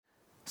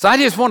So I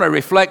just want to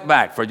reflect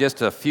back for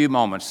just a few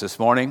moments this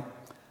morning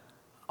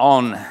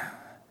on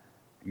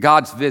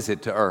God's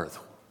visit to earth.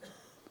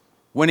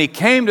 When he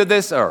came to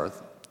this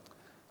earth,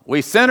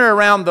 we center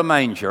around the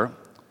manger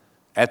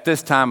at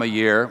this time of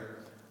year,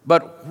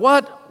 but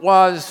what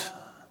was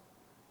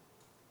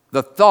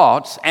the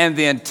thoughts and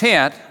the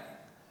intent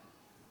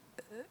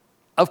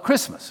of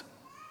Christmas?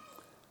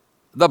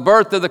 The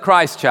birth of the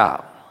Christ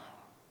child.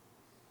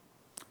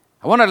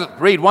 I want to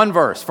read one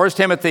verse, 1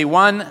 Timothy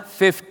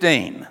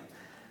 1:15.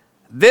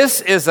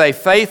 This is a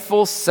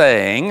faithful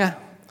saying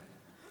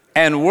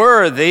and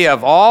worthy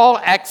of all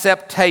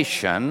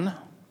acceptation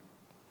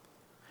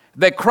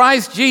that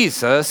Christ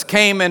Jesus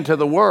came into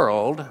the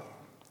world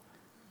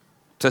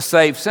to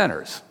save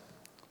sinners.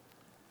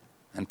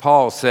 And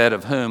Paul said,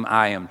 of whom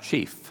I am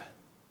chief.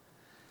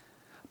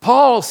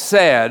 Paul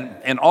said,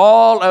 in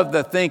all of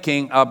the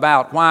thinking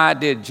about why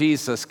did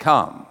Jesus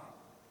come,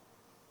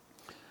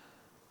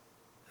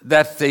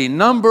 that the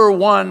number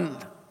one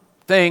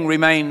thing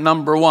remained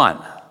number one.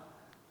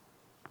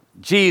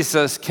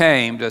 Jesus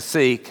came to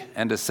seek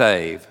and to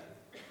save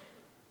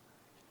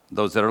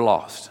those that are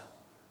lost.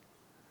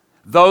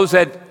 Those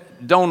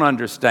that don't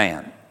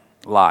understand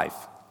life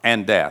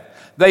and death.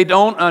 They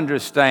don't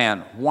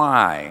understand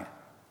why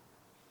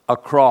a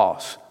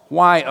cross,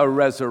 why a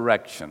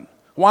resurrection,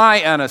 why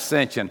an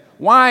ascension,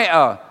 why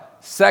a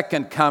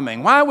second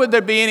coming. Why would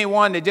there be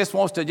anyone that just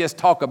wants to just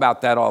talk about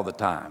that all the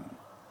time?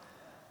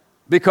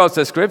 Because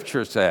the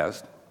scripture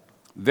says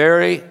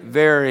very,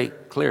 very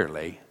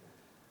clearly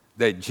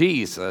that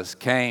Jesus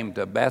came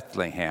to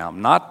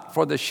Bethlehem, not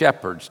for the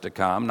shepherds to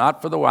come,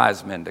 not for the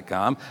wise men to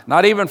come,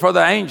 not even for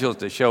the angels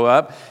to show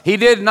up. He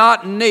did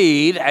not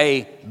need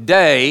a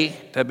day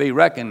to be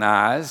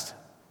recognized,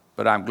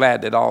 but I'm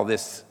glad that all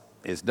this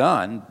is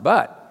done.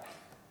 But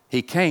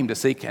he came to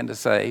seek and to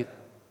save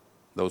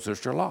those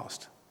that are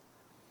lost.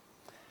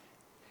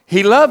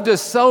 He loved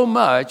us so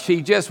much,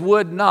 he just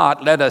would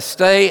not let us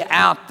stay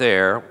out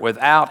there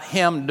without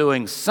him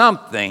doing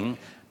something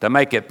to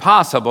make it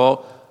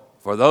possible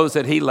for those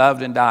that he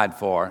loved and died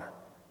for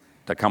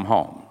to come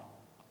home.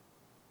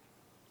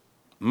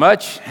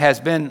 Much has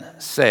been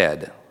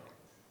said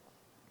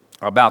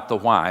about the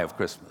why of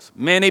Christmas.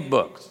 Many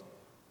books,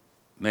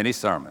 many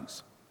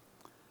sermons,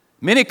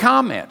 many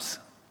comments,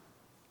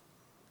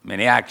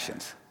 many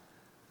actions.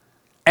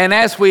 And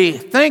as we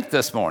think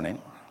this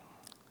morning,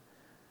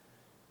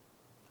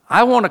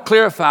 I want to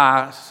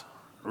clarify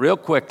real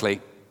quickly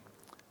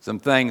some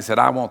things that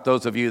I want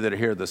those of you that are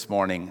here this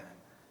morning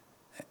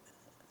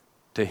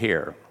to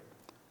hear.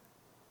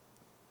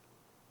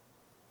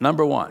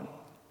 Number one,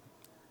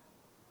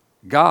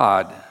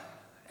 God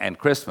and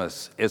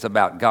Christmas is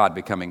about God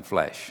becoming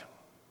flesh.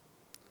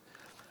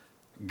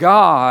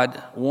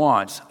 God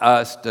wants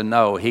us to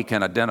know he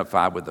can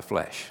identify with the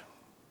flesh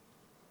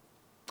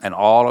and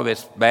all of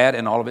its bad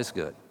and all of its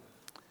good.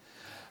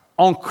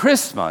 On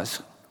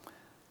Christmas,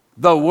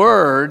 the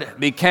Word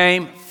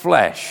became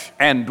flesh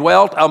and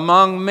dwelt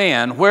among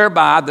men,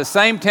 whereby the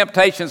same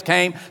temptations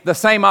came, the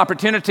same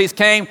opportunities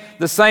came,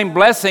 the same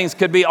blessings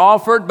could be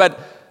offered, but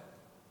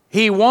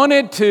he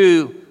wanted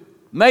to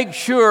make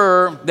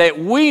sure that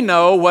we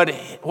know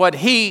what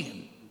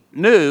he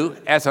knew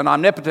as an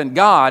omnipotent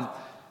God,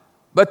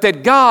 but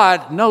that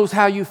God knows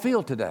how you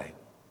feel today.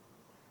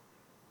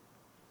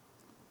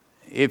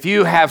 If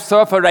you have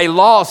suffered a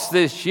loss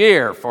this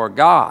year, for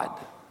God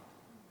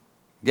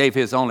gave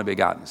his only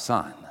begotten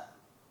Son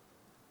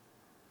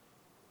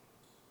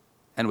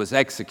and was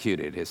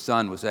executed. His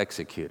Son was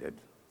executed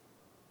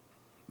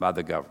by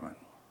the government.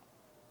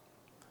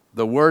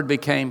 The Word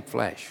became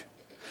flesh.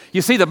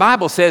 You see, the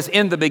Bible says,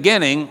 in the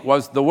beginning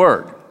was the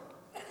Word.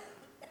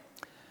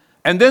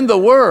 And then the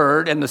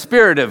Word and the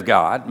Spirit of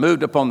God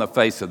moved upon the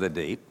face of the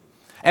deep.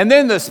 And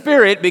then the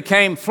Spirit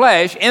became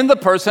flesh in the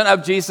person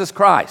of Jesus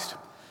Christ.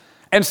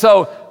 And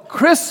so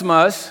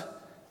Christmas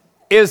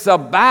is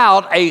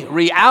about a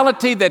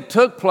reality that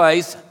took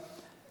place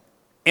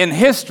in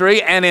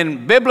history and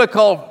in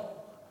biblical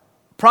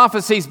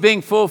prophecies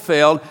being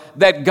fulfilled,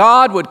 that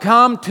God would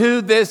come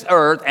to this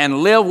earth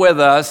and live with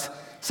us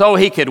so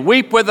he could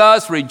weep with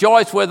us,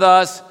 rejoice with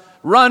us,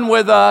 run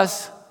with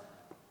us,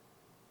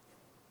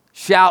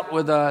 shout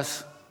with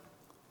us,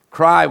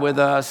 cry with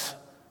us,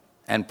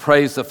 and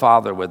praise the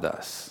Father with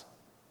us.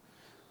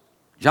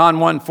 John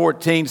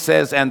 1:14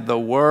 says, and the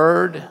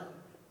Word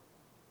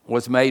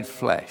was made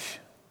flesh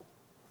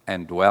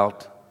and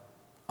dwelt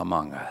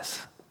among us.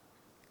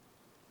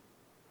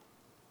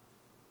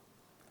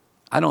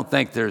 I don't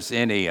think there's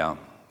any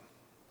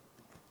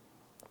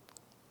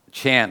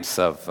chance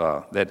of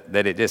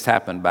that it just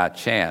happened by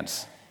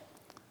chance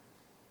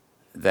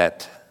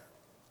that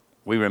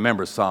we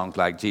remember songs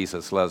like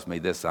Jesus loves me,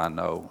 this I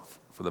know,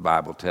 for the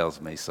Bible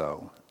tells me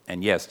so.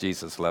 And yes,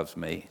 Jesus loves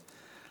me.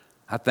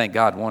 I think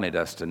God wanted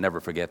us to never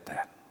forget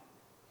that.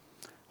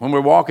 When we're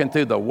walking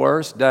through the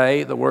worst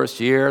day, the worst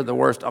year, the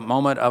worst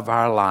moment of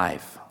our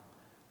life,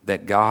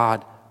 that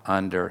God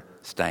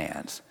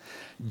understands.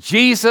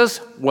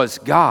 Jesus was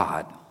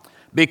God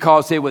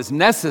because it was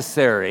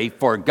necessary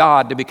for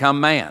God to become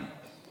man.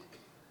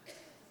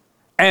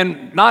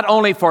 And not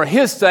only for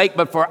his sake,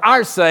 but for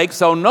our sake,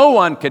 so no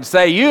one could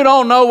say, you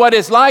don't know what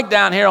it's like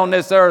down here on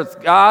this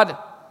earth, God.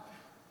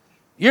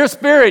 Your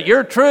Spirit,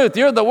 your truth,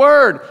 you're the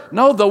Word.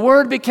 No, the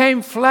Word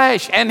became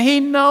flesh, and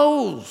he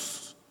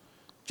knows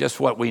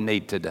just what we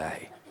need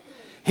today.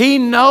 He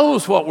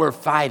knows what we're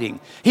fighting.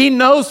 He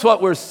knows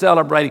what we're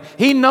celebrating.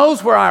 He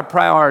knows where our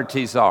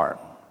priorities are.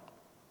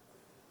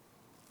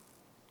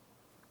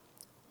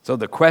 So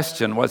the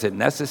question, was it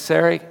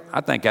necessary? I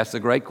think that's a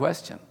great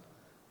question.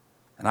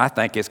 And I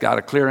think it's got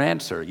a clear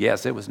answer.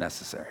 Yes, it was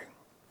necessary.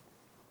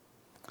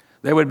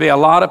 There would be a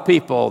lot of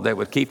people that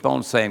would keep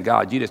on saying,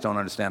 God, you just don't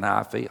understand how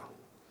I feel.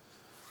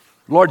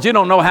 Lord, you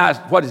don't know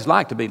what it's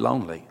like to be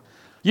lonely.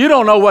 You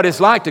don't know what it's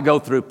like to go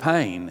through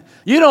pain.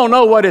 You don't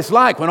know what it's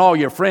like when all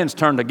your friends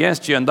turned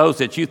against you and those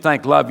that you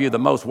think love you the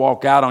most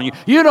walk out on you.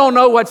 You don't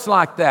know what's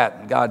like that.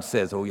 And God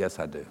says, oh, yes,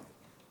 I do.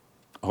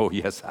 Oh,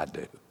 yes, I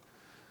do.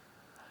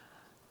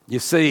 You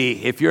see,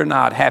 if you're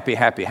not happy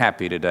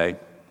today,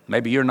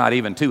 maybe you're not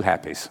even two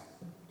happies.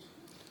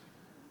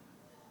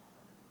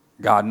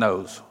 God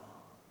knows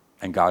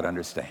and God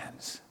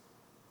understands.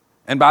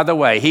 And by the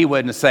way, he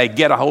wouldn't say,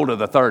 get a hold of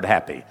the third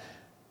happy.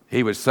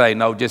 He would say,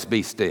 no, just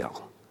be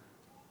still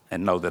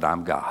and know that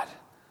I'm God.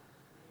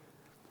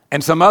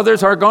 And some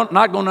others are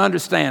not going to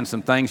understand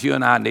some things you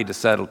and I need to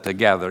settle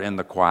together in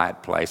the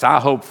quiet place. I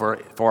hope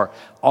for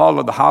all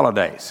of the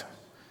holidays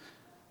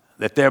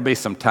that there'll be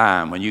some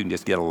time when you can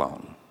just get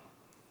alone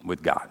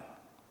with God.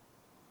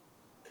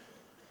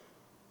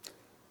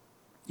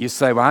 You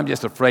say, well, I'm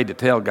just afraid to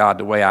tell God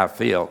the way I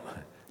feel.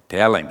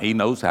 Tell him. He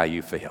knows how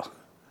you feel.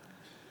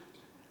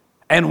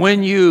 And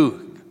when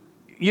you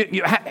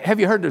have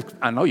you heard this?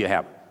 I know you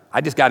have.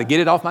 I just got to get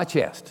it off my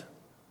chest.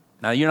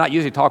 Now, you're not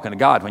usually talking to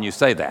God when you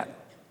say that.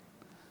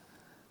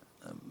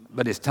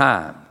 But it's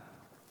time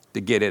to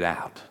get it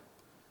out.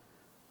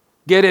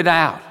 Get it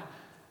out.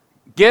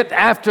 Get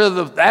after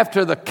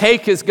the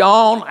cake is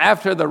gone,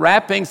 after the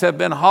wrappings have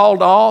been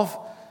hauled off,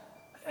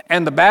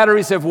 and the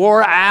batteries have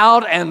wore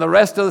out, and the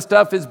rest of the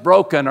stuff is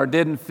broken or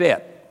didn't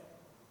fit.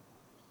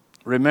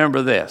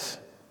 Remember this,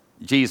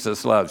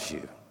 Jesus loves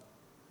you.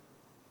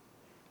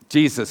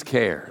 Jesus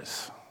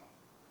cares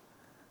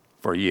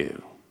for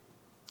you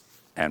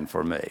and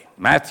for me.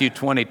 Matthew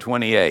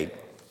 20:28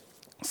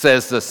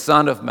 says, the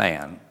Son of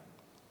Man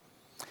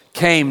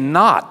came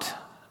not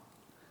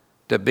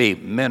to be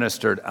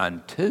ministered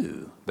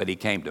unto, but he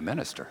came to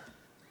minister.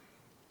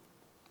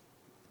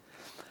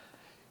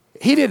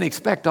 He didn't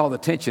expect all the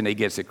attention he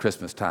gets at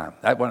Christmas time.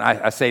 When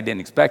I say he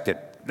didn't expect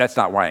it, that's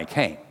not why he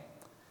came.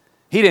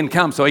 He didn't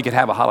come so he could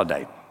have a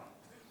holiday.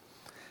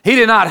 He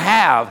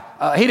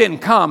didn't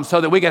come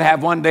so that we could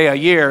have one day a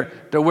year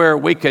to where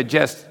we could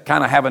just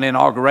kind of have an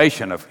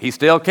inauguration of he's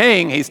still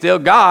king, he's still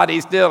God,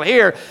 he's still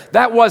here.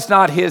 That was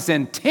not his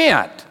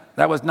intent.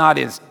 That was not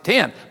his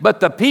intent.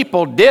 But the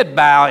people did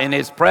bow in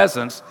his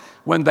presence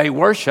when they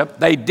worshiped.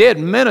 They did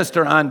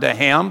minister unto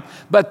him,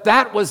 but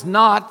that was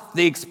not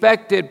the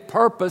expected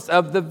purpose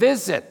of the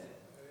visit.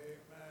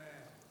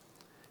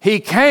 He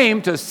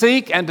came to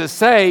seek and to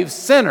save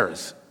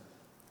sinners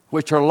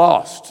which are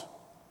lost.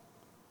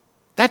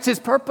 That's his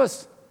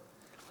purpose.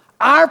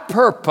 Our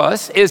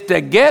purpose is to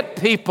get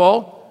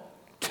people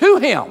to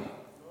him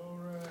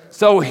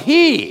so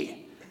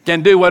he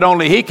can do what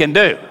only he can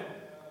do.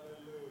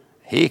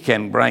 He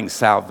can bring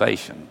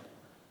salvation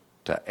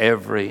to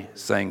every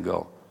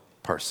single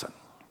person.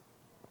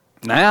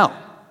 Now,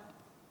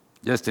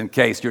 just in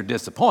case you're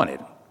disappointed,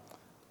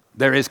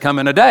 there is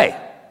coming a day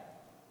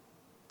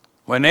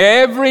when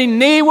every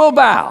knee will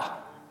bow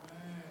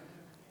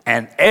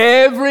and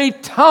every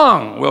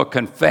tongue will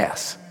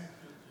confess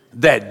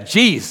that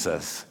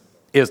Jesus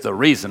is the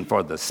reason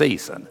for the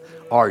season,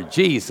 or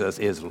Jesus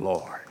is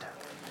Lord.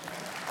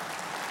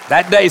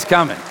 That day's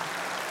coming.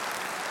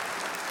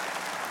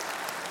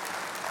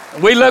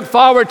 We look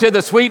forward to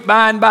the sweet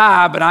by and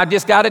by, but I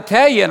just got to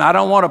tell you, and I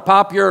don't want to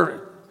pop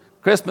your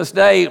Christmas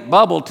Day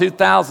bubble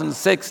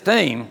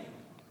 2016,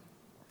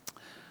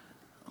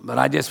 but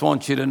I just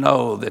want you to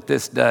know that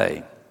this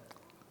day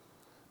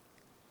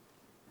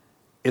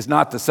is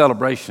not the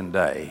celebration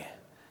day.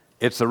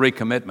 It's the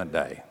recommitment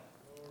day.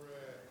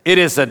 It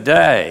is a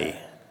day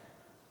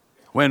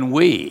when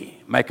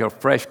we make a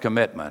fresh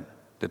commitment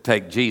to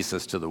take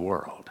Jesus to the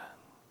world.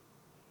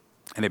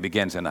 And it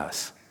begins in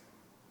us.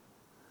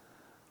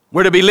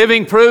 We're to be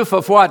living proof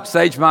of what,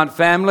 Sagemont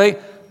family?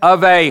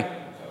 Of a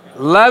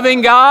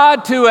loving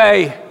God to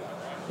a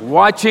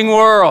watching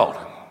world.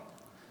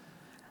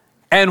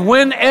 And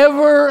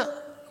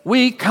whenever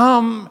we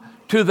come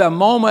to the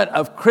moment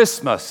of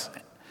Christmas,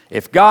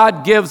 if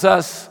God gives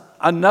us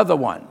another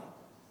one,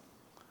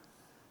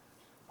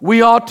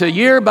 we ought to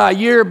year by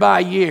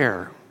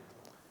year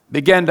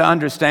begin to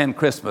understand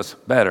Christmas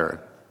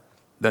better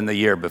than the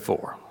year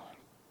before.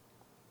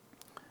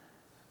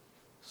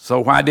 So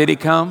why did he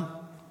come?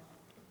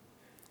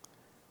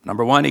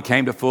 Number one, he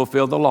came to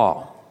fulfill the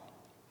law.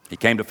 He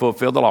came to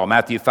fulfill the law.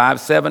 Matthew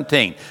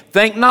 5:17.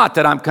 Think not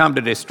that I'm come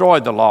to destroy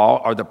the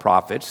law or the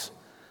prophets.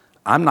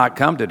 I'm not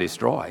come to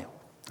destroy.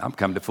 I'm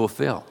come to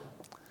fulfill.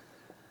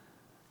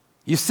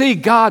 You see,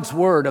 God's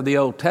word of the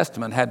Old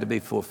Testament had to be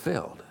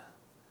fulfilled.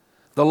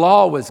 The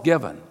law was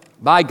given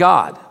by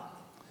God.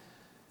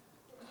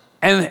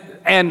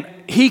 And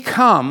he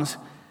comes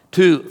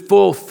to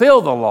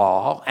fulfill the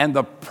law and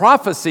the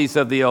prophecies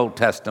of the Old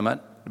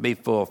Testament to be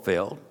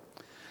fulfilled.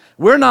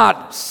 We're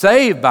not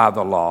saved by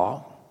the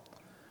law,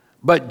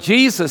 but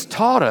Jesus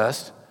taught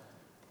us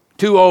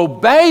to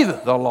obey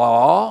the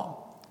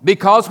law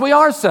because we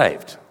are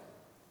saved.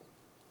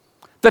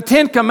 The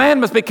Ten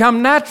Commandments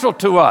become natural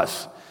to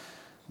us.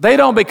 They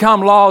don't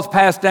become laws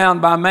passed down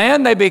by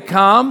man. They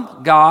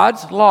become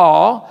God's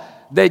law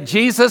that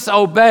Jesus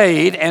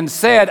obeyed and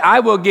said, I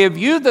will give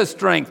you the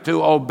strength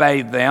to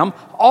obey them,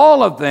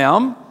 all of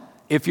them,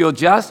 if you'll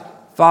just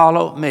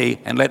follow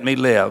me and let me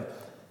live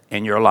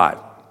in your life.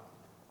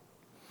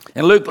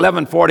 In Luke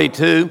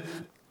 11:42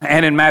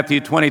 and in Matthew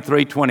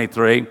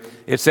 23:23,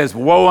 it says,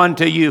 Woe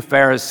unto you,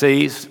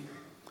 Pharisees,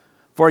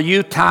 for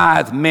you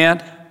tithe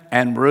mint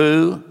and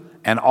rue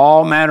and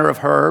all manner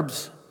of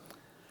herbs,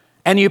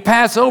 and you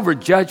pass over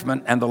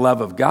judgment and the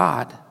love of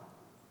God.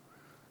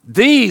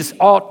 These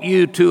ought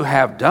you to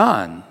have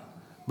done,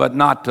 but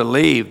not to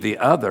leave the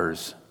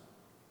others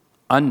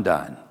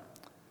undone.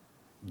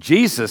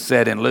 Jesus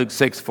said in Luke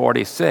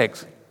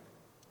 6:46,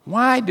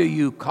 Why do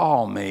you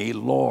call me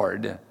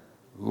Lord,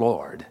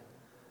 Lord,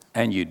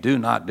 and you do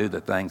not do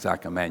the things I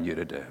command you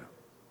to do?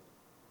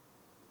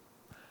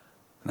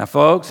 Now,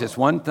 folks, it's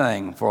one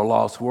thing for a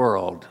lost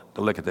world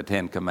to look at the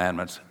Ten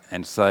Commandments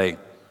and say,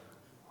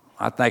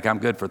 I think I'm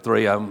good for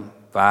 3 of them,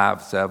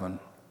 5, 7.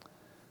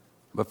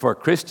 But for a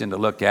Christian to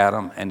look at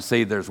them and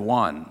see there's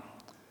one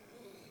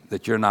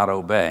that you're not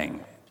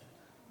obeying,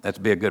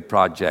 that'd be a good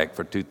project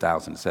for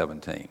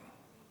 2017.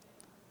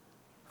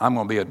 I'm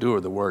going to be a doer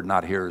of the word,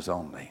 not hearers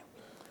only.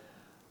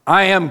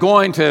 I am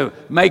going to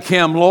make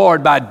him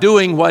Lord by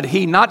doing what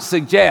he not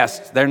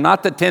suggests. They're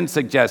not the 10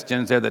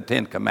 suggestions, they're the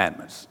 10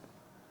 commandments.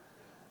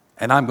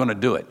 And I'm going to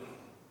do it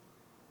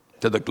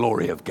to the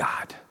glory of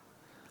God.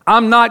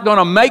 I'm not going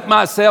to make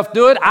myself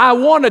do it. I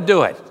want to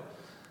do it.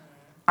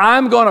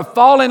 I'm going to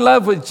fall in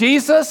love with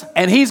Jesus,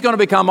 and he's going to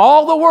become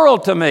all the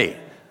world to me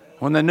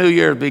when the new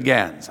year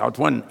begins, or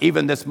when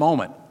even this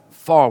moment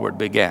forward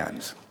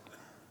begins.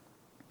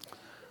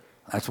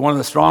 That's one of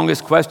the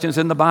strongest questions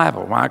in the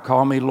Bible. Why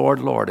call me Lord,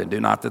 Lord, and do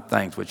not the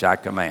things which I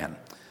command?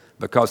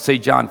 Because, see,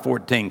 John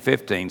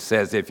 14:15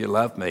 says, if you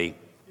love me,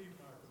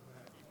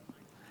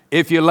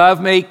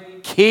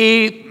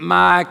 keep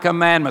my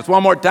commandments.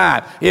 One more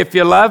time. If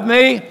you love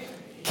me,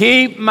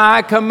 keep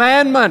my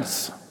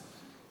commandments.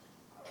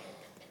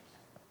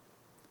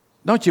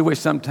 Don't you wish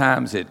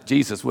sometimes that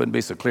Jesus wouldn't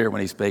be so clear when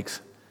he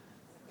speaks?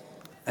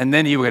 And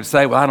then you would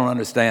say, well, I don't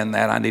understand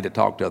that. I need to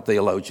talk to a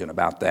theologian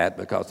about that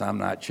because I'm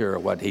not sure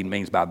what he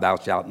means by thou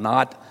shalt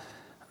not.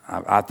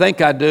 I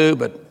think I do,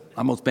 but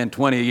I'm going to spend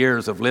 20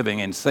 years of living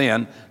in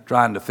sin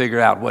trying to figure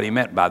out what he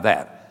meant by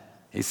that.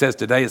 He says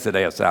today is the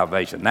day of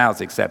salvation. Now is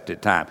the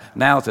accepted time.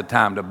 Now is the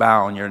time to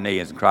bow on your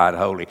knees and cry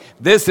holy.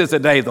 This is the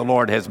day the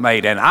Lord has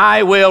made, and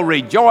I will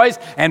rejoice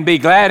and be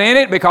glad in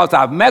it because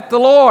I've met the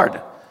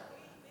Lord.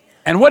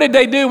 And what did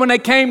they do when they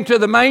came to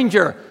the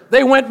manger?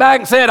 They went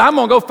back and said, I'm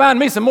going to go find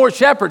me some more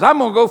shepherds. I'm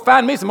going to go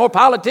find me some more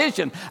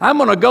politicians. I'm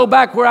going to go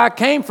back where I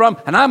came from,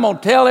 and I'm going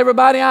to tell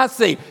everybody I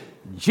see,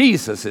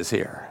 Jesus is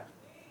here.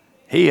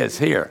 He is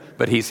here,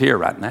 but he's here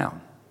right now.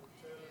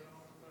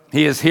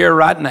 He is here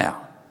right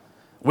now.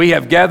 We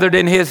have gathered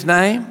in his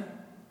name,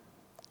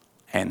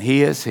 and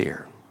he is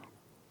here.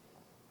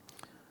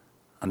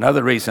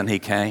 Another reason he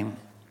came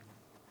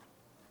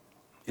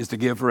is to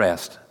give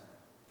rest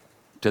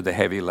to the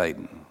heavy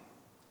laden.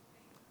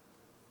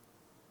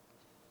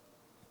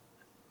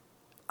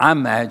 I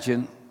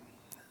imagine,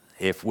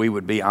 if we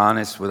would be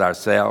honest with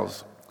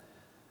ourselves,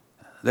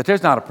 that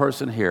there's not a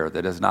person here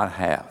that does not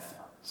have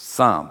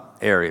some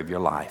area of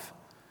your life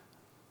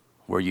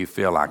where you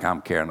feel like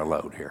I'm carrying a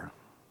load here.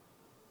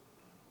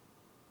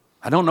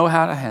 I don't know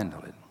how to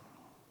handle it.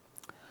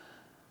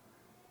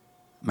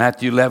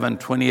 Matthew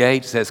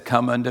 11:28 says,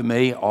 Come unto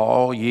me,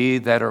 all ye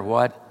that are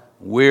what?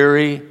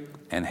 Weary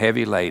and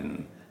heavy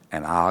laden,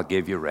 and I'll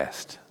give you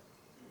rest.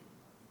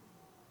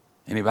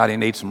 Anybody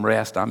need some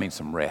rest? I mean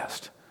some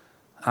rest.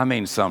 I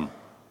mean some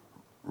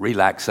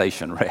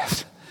relaxation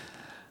rest.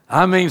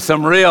 I mean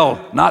some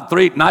real, not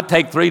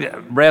take 3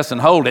 breaths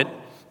and hold it,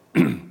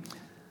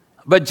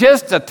 but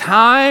just a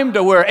time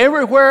to where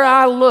everywhere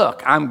I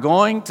look, I'm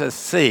going to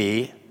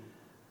see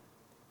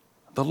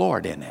the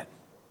Lord in it.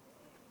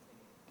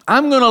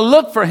 I'm going to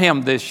look for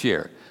him this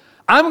year.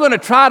 I'm going to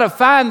try to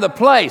find the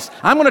place.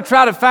 I'm going to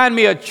try to find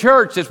me a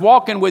church that's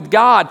walking with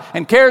God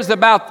and cares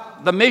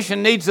about the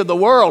mission needs of the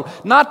world.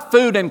 Not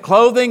food and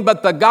clothing,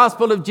 but the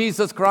gospel of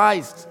Jesus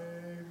Christ.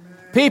 Amen.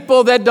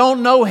 People that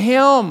don't know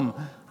him.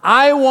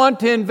 I want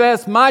to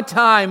invest my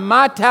time,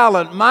 my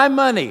talent, my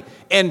money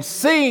in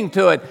seeing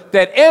to it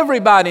that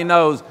everybody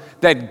knows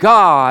that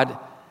God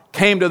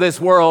came to this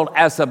world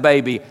as a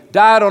baby,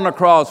 died on the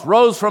cross,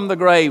 rose from the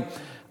grave,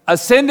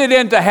 ascended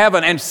into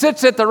heaven, and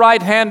sits at the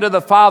right hand of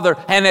the Father,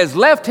 and has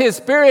left his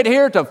Spirit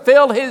here to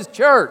fill his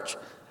church.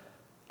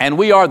 And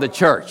we are the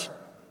church.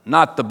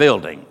 not the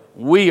building.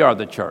 We are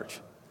the church.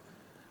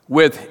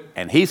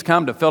 And he's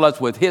come to fill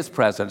us with his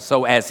presence,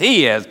 so as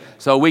he is,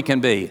 so we can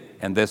be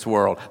in this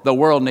world. The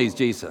world needs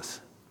Jesus.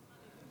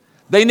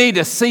 They need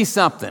to see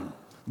something.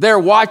 They're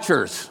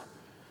watchers.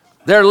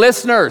 They're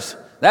listeners.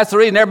 That's the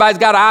reason everybody's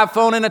got an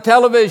iPhone and a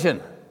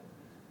television.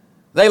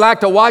 They like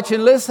to watch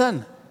and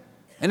listen.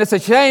 And it's a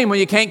shame when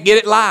you can't get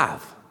it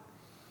live.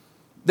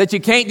 That you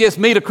can't just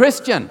meet a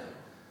Christian.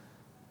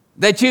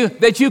 That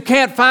you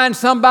can't find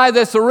somebody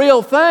that's the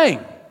real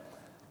thing.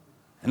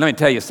 And let me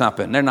tell you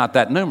something, they're not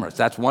that numerous.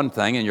 That's one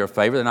thing in your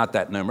favor, they're not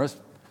that numerous.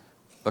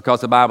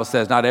 Because the Bible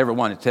says not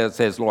everyone that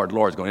says, Lord,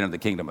 Lord, is going to enter the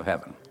kingdom of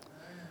heaven.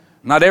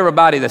 Not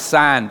everybody that's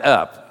signed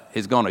up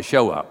is going to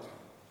show up.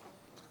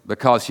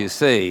 Because you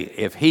see,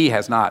 if he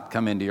has not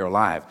come into your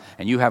life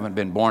and you haven't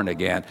been born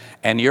again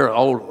and your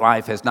old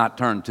life has not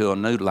turned to a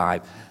new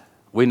life,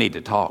 we need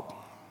to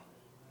talk.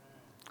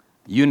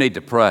 You need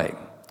to pray.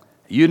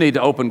 You need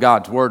to open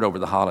God's word over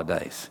the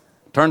holidays.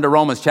 Turn to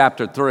Romans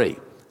chapter 3,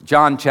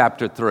 John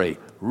chapter 3.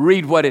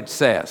 Read what it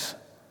says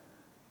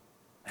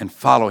and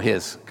follow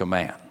his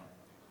command.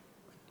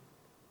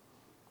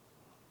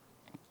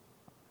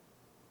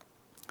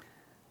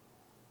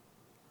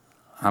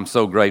 I'm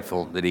so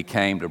grateful that he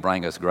came to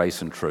bring us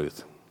grace and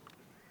truth.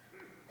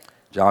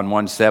 John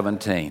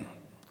 1:17.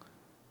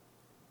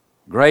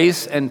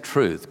 Grace and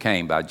truth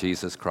came by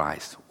Jesus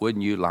Christ.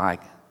 Wouldn't you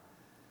like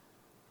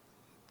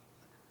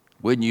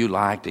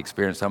to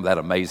experience some of that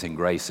amazing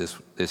grace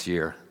this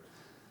year?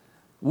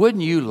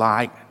 Wouldn't you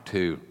like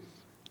to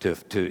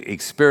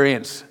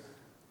experience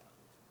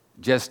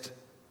just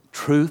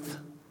truth?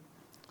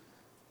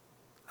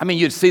 I mean,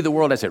 you'd see the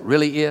world as it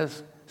really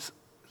is.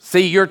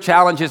 See your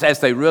challenges as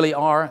they really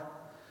are.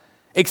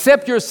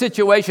 Accept your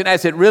situation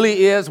as it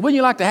really is. Wouldn't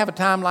you like to have a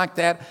time like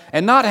that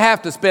and not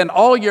have to spend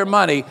all your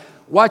money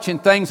watching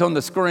things on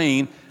the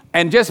screen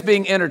and just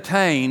being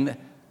entertained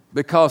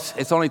because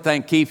it's the only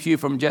thing keeps you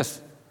from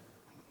just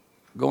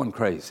going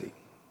crazy?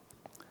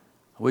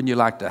 Wouldn't you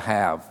like to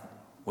have,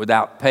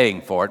 without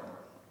paying for it,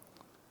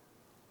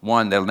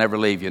 one that'll never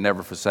leave you,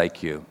 never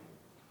forsake you,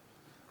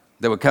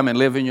 that would come and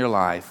live in your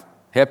life,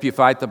 help you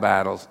fight the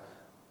battles,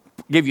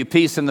 give you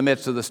peace in the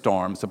midst of the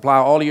storm, supply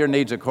all of your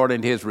needs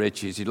according to his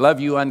riches, he'd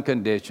love you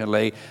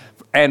unconditionally,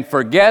 and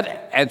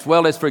forget as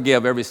well as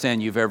forgive every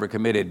sin you've ever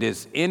committed.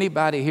 Does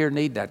anybody here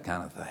need that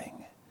kind of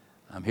thing?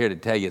 I'm here to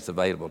tell you it's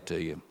available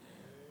to you.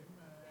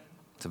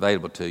 It's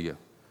available to you.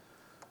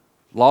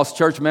 Lost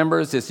church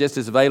members, it's just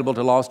as available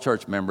to lost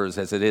church members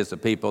as it is to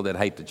people that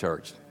hate the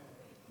church.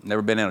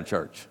 Never been in a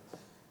church.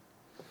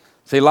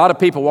 See, a lot of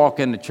people walk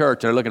into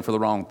church and they're looking for the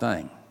wrong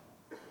thing.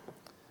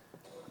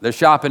 They're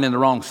shopping in the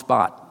wrong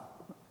spot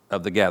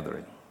of the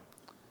gathering.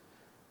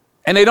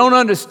 And they don't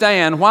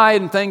understand why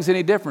isn't things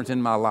any different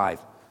in my life?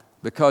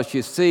 Because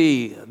you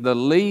see, the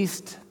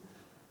least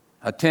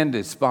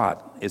attended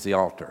spot is the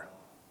altar,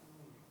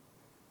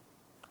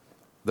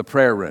 the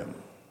prayer room.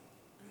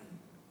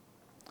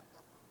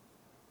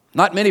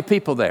 Not many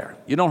people there.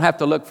 You don't have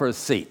to look for a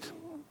seat.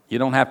 You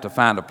don't have to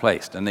find a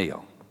place to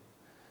kneel.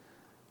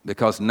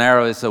 Because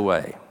narrow is the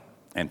way,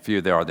 and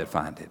few there are that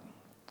find it.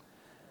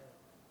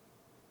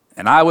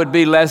 And I would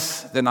be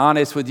less than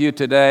honest with you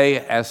today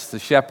as the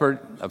shepherd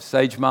of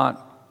Sagemont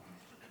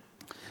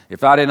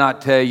if I did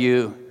not tell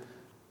you,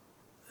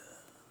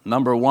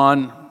 number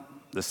one,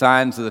 the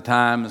signs of the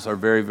times are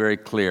very, very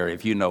clear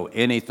if you know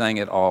anything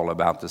at all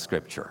about the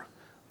Scripture.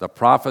 The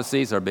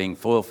prophecies are being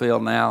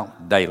fulfilled now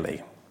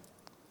daily.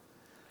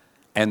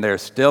 And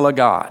there's still a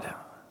God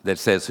that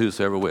says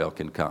whosoever will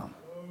can come.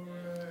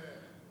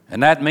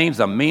 And that means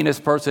the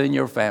meanest person in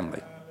your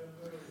family.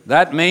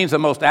 That means the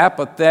most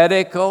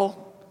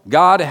apathetical,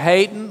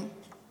 God-hating,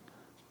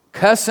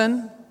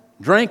 cussing,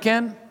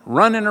 drinking,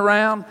 running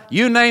around.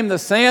 You name the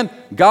sin,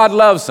 God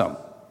loves them.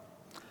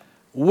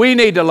 We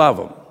need to love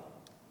them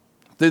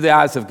through the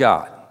eyes of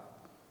God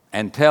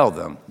and tell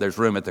them there's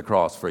room at the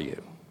cross for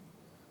you.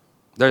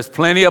 There's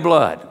plenty of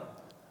blood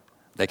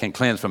that can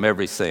cleanse from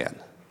every sin.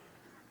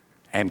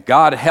 And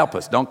God help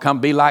us. Don't come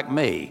be like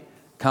me.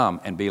 Come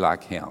and be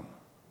like him.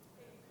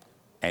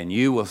 And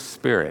you will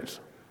experience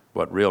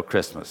what real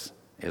Christmas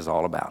is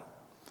all about.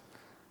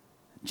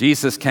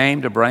 Jesus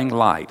came to bring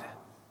light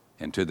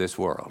into this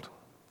world.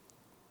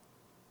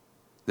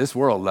 This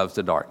world loves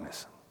the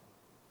darkness.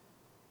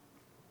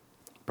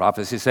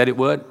 Prophecy said it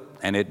would,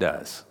 and it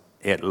does.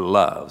 It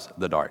loves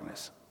the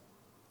darkness.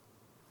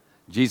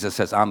 Jesus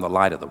says, I'm the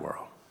light of the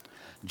world.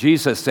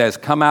 Jesus says,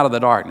 come out of the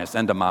darkness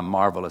into my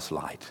marvelous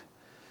light.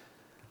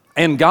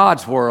 In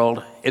God's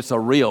world, it's a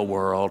real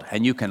world,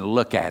 and you can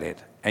look at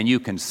it, and you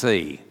can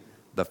see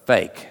the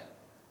fake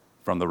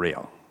from the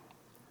real.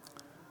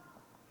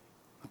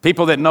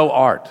 People that know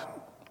art,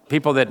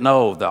 people that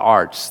know the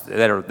arts,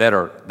 that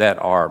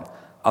are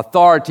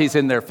authorities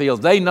in their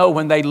fields, they know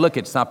when they look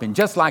at something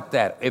just like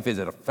that, if is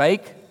it a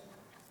fake,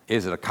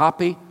 is it a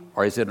copy,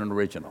 or is it an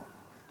original?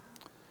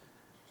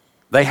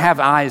 They have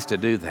eyes to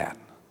do that.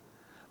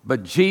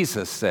 But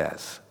Jesus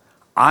says,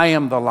 I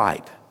am the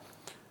light.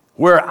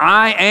 Where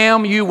I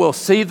am, you will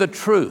see the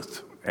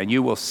truth, and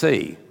you will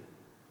see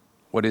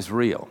what is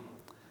real.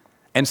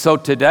 And so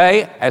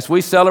today, as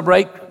we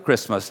celebrate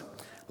Christmas,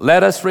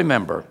 let us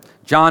remember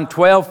John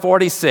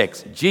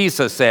 12:46.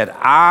 Jesus said,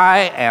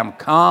 I am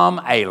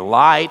come a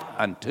light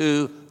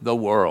unto the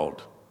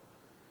world,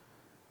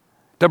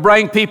 to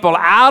bring people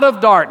out of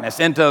darkness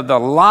into the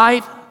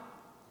light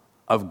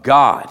of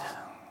God.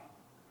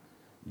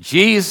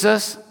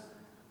 Jesus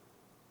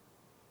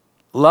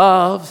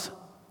loves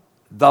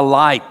the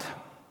light.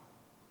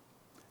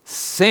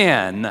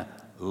 Sin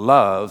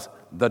loves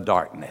the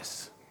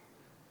darkness.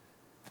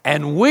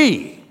 And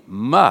we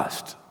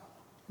must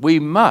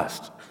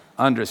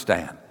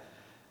understand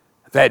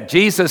that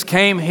Jesus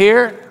came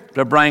here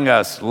to bring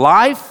us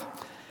life,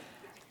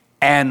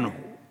 and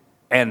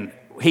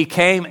he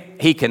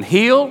can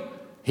heal,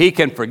 he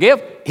can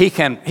forgive, he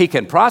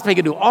can prosper, he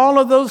can do all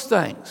of those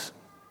things.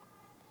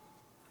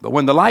 But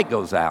when the light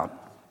goes out,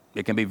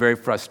 it can be very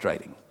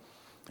frustrating.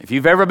 If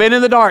you've ever been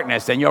in the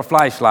darkness and your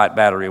flashlight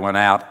battery went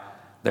out,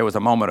 there was a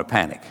moment of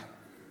panic.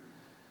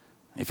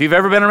 If you've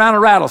ever been around a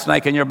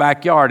rattlesnake in your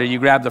backyard and you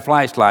grab the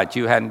flashlight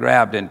you hadn't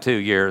grabbed in 2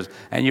 years,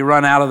 and you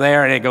run out of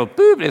there and it goes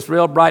boop, it's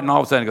real bright, and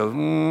all of a sudden it goes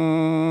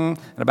and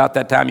about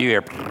that time you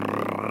hear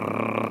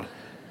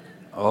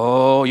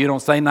oh, you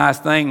don't say nice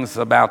things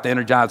about the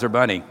Energizer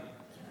Bunny.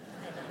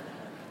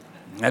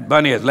 That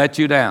bunny has let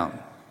you down.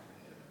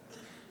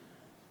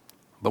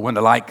 But when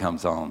the light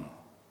comes on,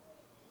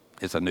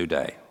 it's a new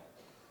day.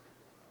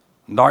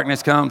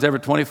 Darkness comes every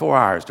 24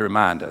 hours to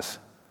remind us.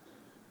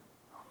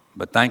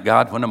 But thank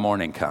God when the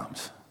morning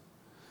comes.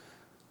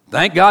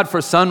 Thank God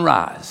for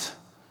sunrise.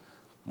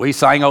 We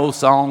sang old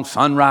songs,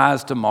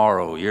 Sunrise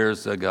Tomorrow,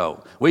 years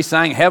ago. We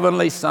sang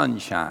Heavenly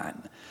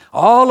Sunshine.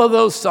 All of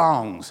those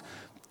songs,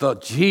 the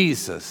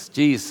Jesus,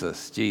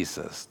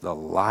 the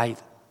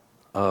light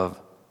of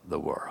the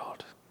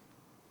world.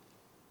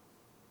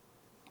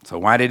 So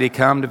why did he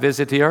come to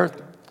visit the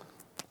earth?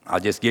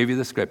 I'll just give you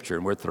the scripture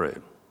and we're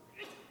through.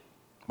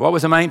 What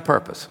was the main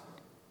purpose?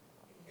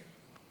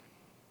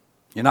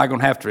 You're not going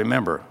to have to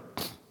remember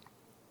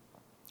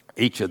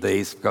each of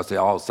these because they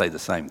all say the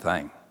same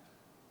thing.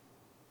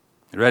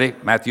 You ready?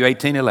 Matthew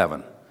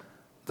 18:11.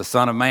 The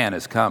Son of Man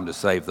has come to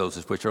save those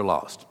which are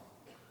lost.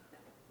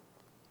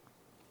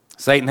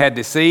 Satan had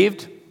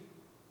deceived.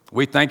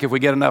 We think if we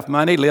get enough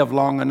money, live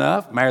long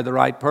enough, marry the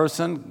right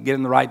person, get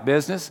in the right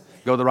business,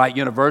 go to the right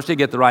university,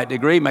 get the right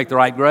degree, make the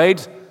right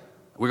grades,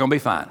 we're going to be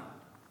fine.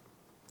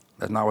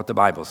 That's not what the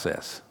Bible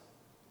says.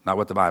 Not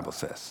what the Bible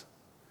says.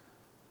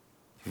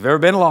 If you've ever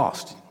been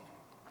lost,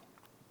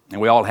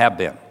 and we all have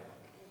been,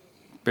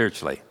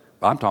 spiritually,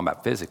 but I'm talking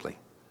about physically.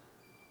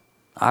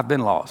 I've been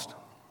lost.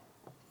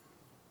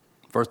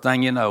 First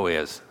thing you know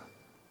is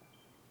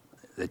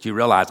that you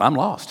realize I'm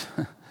lost.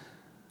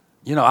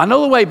 I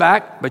know the way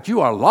back, but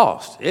you are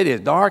lost. It is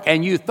dark,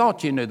 and you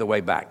thought you knew the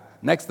way back.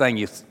 Next thing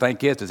you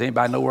think is, does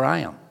anybody know where I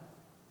am?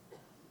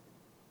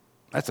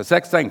 That's the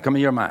next thing come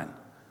in your mind.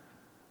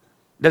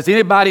 Does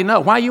anybody know?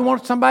 Why you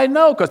want somebody to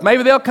know? Because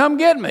maybe they'll come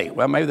get me.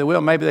 Well, maybe they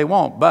will, maybe they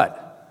won't,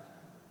 but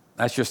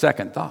that's your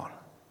second thought.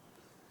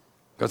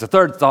 Because the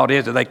third thought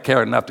is, do they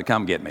care enough to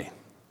come get me?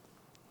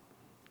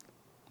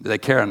 Do they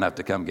care enough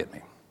to come get me?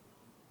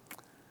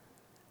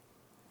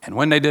 And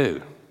when they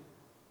do,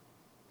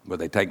 will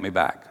they take me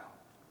back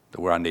to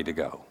where I need to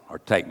go, or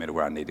take me to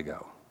where I need to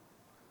go?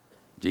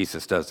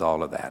 Jesus does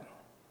all of that.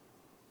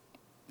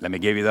 Let me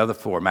give you the other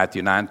four.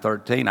 Matthew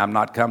 9:13, I'm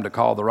not come to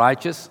call the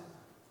righteous.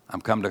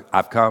 I've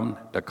come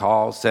to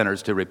call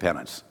sinners to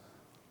repentance.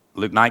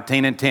 Luke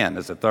 19:10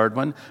 is the third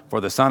one.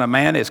 For the Son of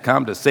Man is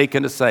come to seek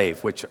and to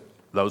save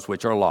those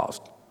which are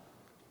lost.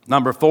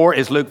 Number 4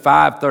 is Luke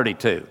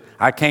 5:32.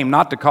 I came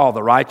not to call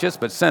the righteous,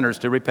 but sinners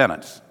to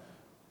repentance.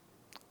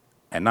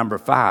 And number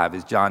 5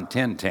 is John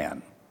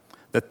 10:10.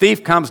 The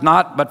thief comes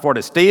not but for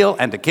to steal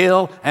and to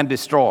kill and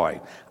destroy.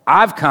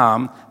 I've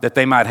come that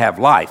they might have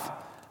life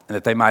and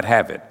that they might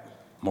have it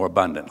more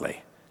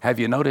abundantly. Have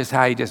you noticed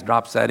how he just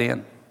drops that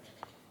in?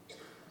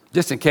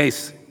 Just in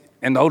case,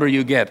 and the older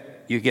you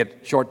get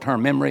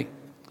short-term memory.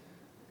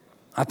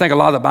 I think a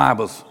lot of the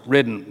Bible's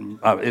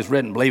is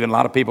written believing a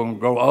lot of people can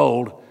grow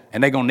old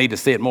and they're going to need to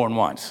see it more than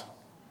once.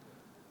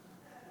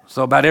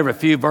 So about every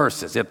few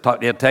verses, it'll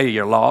tell you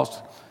you're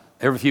lost.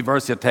 Every few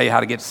verses, it'll tell you how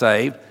to get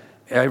saved.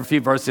 Every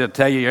few verses, it'll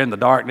tell you you're in the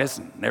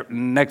darkness. The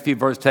next few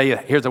verses tell you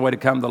here's the way to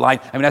come to the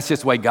light. I mean, that's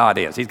just the way God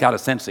is. He's got a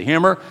sense of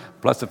humor,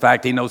 plus the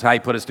fact he knows how he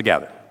put us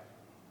together.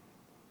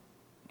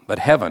 But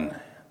heaven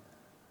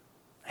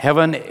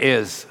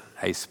is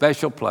a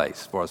special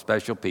place for a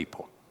special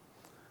people,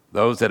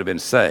 those that have been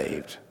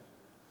saved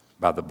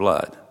by the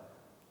blood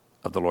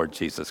of the Lord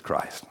Jesus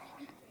Christ.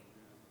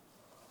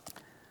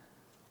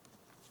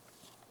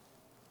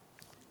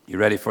 You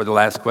ready for the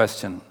last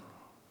question?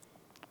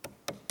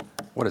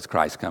 What does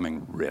Christ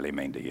coming really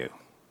mean to you?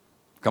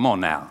 Come on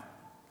now.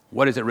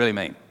 What does it really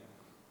mean?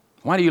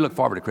 Why do you look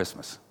forward to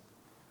Christmas?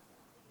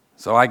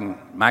 So I can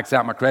max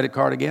out my credit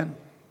card again?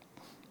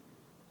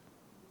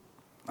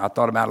 I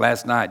thought about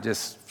last night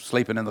just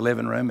sleeping in the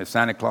living room. If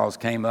Santa Claus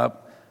came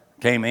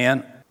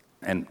in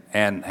and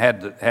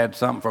had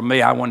something for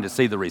me, I wanted to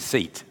see the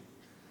receipt.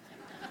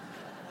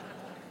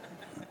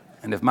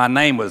 And if my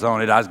name was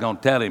on it, I was going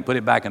to tell him, put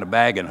it back in a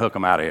bag and hook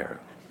him out of here.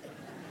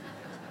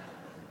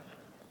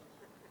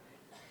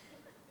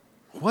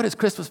 What does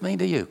Christmas mean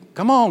to you?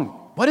 Come on.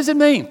 What does it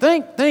mean?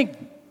 Think.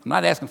 I'm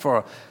not asking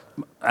for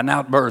an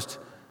outburst.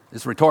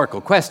 It's a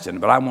rhetorical question,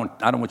 but I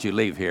don't want you to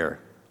leave here.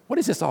 What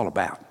is this all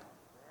about?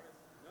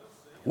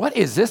 What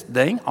is this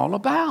thing all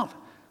about?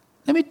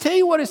 Let me tell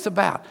you what it's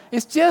about.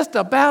 It's just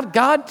about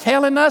God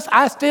telling us,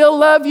 I still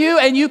love you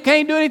and you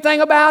can't do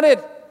anything about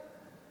it.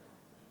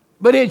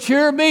 But it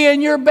sure be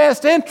in your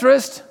best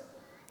interest,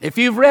 if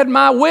you've read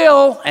my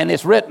will, and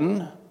it's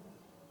written,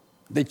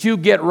 that you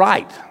get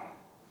right.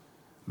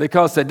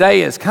 Because the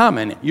day is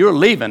coming, you're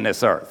leaving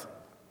this earth.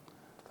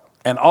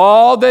 And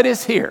all that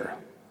is here,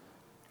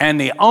 and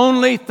the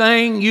only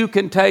thing you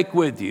can take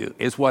with you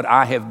is what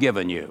I have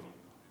given you.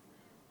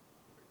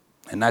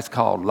 And that's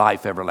called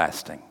life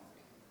everlasting.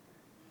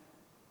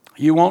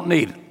 You won't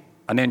need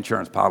an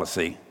insurance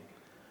policy.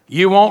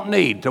 You won't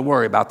need to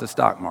worry about the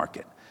stock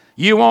market.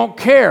 You won't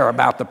care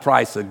about the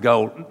price of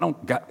gold. No,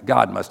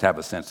 God must have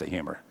a sense of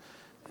humor.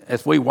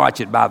 As we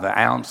watch it by the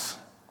ounce,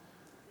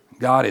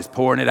 God is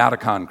pouring it out of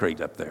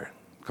concrete up there,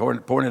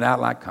 pouring it out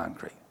like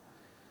concrete.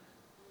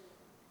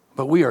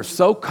 But we are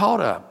so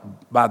caught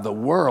up by the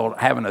world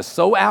having us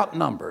so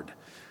outnumbered.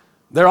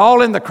 They're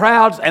all in the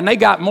crowds, and they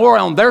got more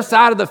on their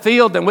side of the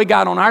field than we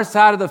got on our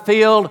side of the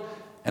field.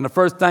 And the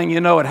first thing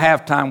you know, at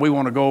halftime, we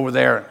want to go over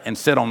there and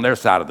sit on their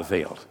side of the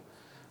field.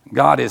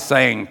 God is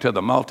saying to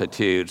the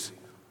multitudes,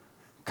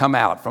 come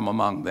out from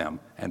among them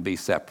and be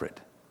separate.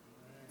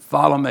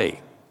 Follow me,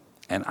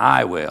 and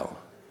I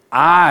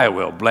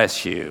will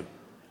bless you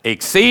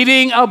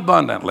exceeding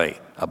abundantly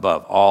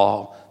above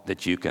all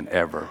that you can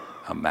ever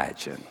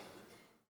imagine.